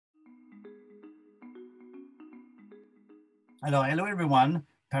Hello everyone,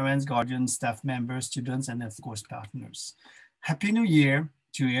 parents, guardians, staff members, students, and of course partners. Happy New Year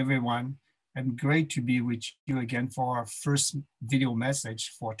to everyone, and great to be with you again for our first video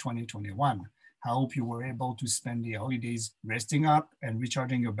message for 2021. I hope you were able to spend the holidays resting up and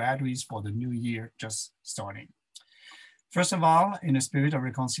recharging your batteries for the new year just starting. First of all, in a spirit of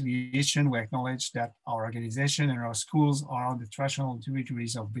reconciliation, we acknowledge that our organization and our schools are the traditional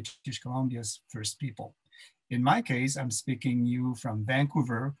territories of British Columbia's First People. In my case, I'm speaking you from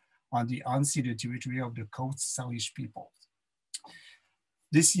Vancouver on the unceded territory of the Coast Salish people.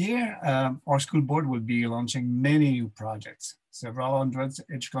 This year, our school board will be launching many new projects. Several hundred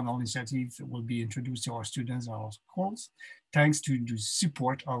educational initiatives will be introduced to our students and our schools, thanks to the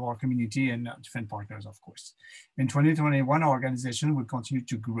support of our community and different partners, of course. In 2021, our organization will continue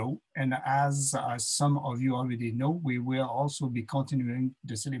to grow. And as some of you already know, we will also be continuing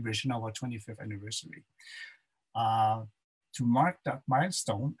the celebration of our 25th anniversary. To mark that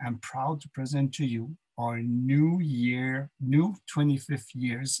milestone, I'm proud to present to you our new 25th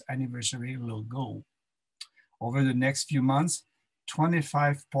years anniversary logo. Over the next few months,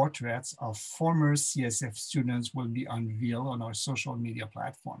 25 portraits of former CSF students will be unveiled on our social media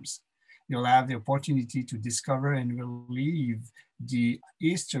platforms. You'll have the opportunity to discover and relive the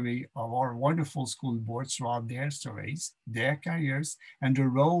history of our wonderful school boards throughout their stories, their careers, and the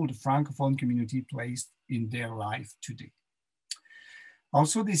role the Francophone community plays in their life today.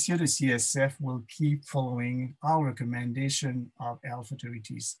 Also this year, the CSF will keep following our recommendation of health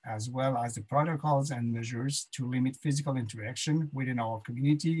authorities, as well as the protocols and measures to limit physical interaction within our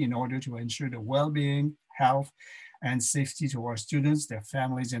community in order to ensure the well-being, health, and safety to our students, their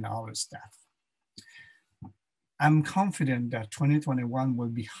families, and our staff. I'm confident that 2021 will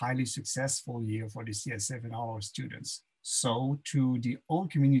be a highly successful year for the CSF and all our students. So to the whole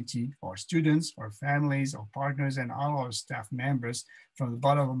community, our students, our families, our partners, and all our staff members, from the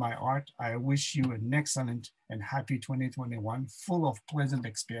bottom of my heart, I wish you an excellent and happy 2021, full of pleasant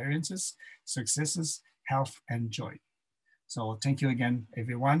experiences, successes, health, and joy. So thank you again,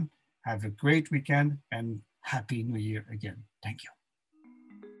 everyone. Have a great weekend and Happy New Year again. Thank you.